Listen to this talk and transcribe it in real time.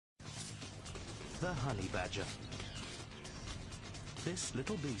the honey badger. This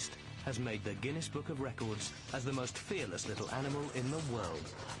little beast has made the Guinness Book of Records as the most fearless little animal in the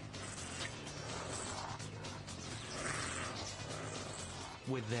world.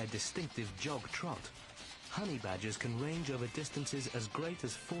 With their distinctive jog trot, honey badgers can range over distances as great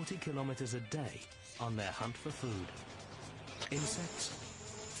as 40 kilometers a day on their hunt for food.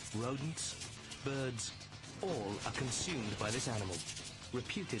 Insects, rodents, birds, all are consumed by this animal,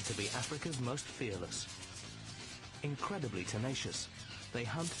 reputed to be Africa's most fearless. Incredibly tenacious, they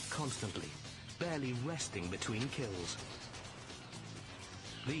hunt constantly, barely resting between kills.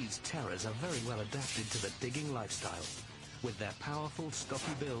 These terrors are very well adapted to the digging lifestyle, with their powerful,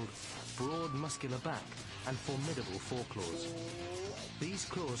 stocky build, broad muscular back, and formidable foreclaws. These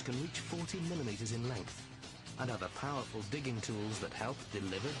claws can reach 40 millimeters in length, and are the powerful digging tools that help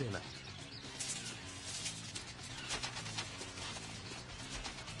deliver dinner.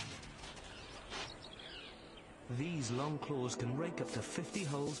 These long claws can rake up to 50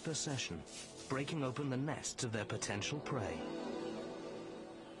 holes per session, breaking open the nests of their potential prey.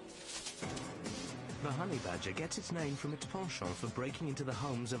 The honey badger gets its name from its penchant for breaking into the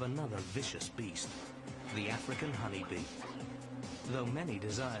homes of another vicious beast, the African honeybee. Though many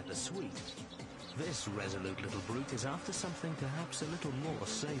desire the sweet, this resolute little brute is after something perhaps a little more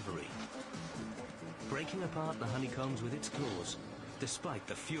savory. Breaking apart the honeycombs with its claws, despite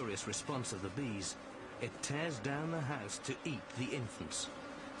the furious response of the bees, it tears down the house to eat the infants.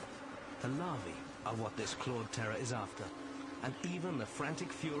 The larvae are what this clawed terror is after, and even the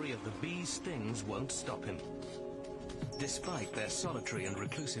frantic fury of the bees' stings won't stop him. Despite their solitary and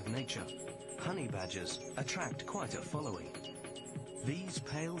reclusive nature, honey badgers attract quite a following. These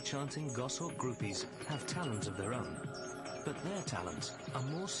pale chanting goshawk groupies have talons of their own, but their talons are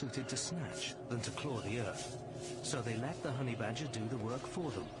more suited to snatch than to claw the earth, so they let the honey badger do the work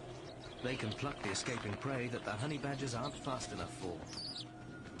for them. They can pluck the escaping prey that the honey badgers aren't fast enough for.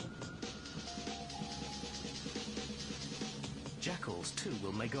 Jackals, too,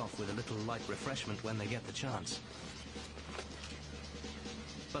 will make off with a little light refreshment when they get the chance.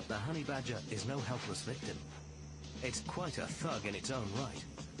 But the honey badger is no helpless victim. It's quite a thug in its own right,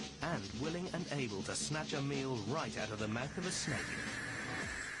 and willing and able to snatch a meal right out of the mouth of a snake.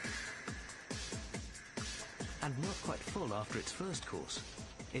 And not quite full after its first course,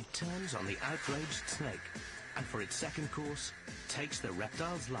 it turns on the outraged snake, and for its second course, takes the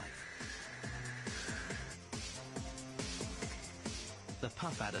reptile's life. The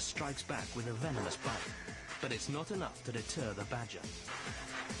puff adder strikes back with a venomous bite, but it's not enough to deter the badger.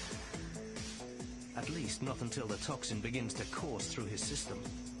 At least not until the toxin begins to course through his system.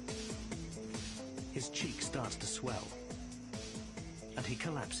 His cheek starts to swell, and he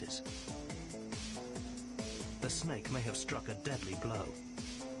collapses. The snake may have struck a deadly blow.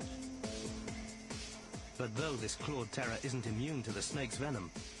 But though this clawed terror isn't immune to the snake's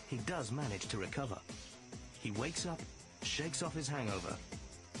venom, he does manage to recover. He wakes up, shakes off his hangover,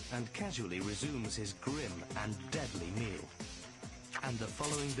 and casually resumes his grim and deadly meal. And the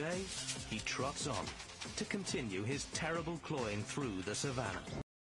following day, he trots on to continue his terrible clawing through the savannah.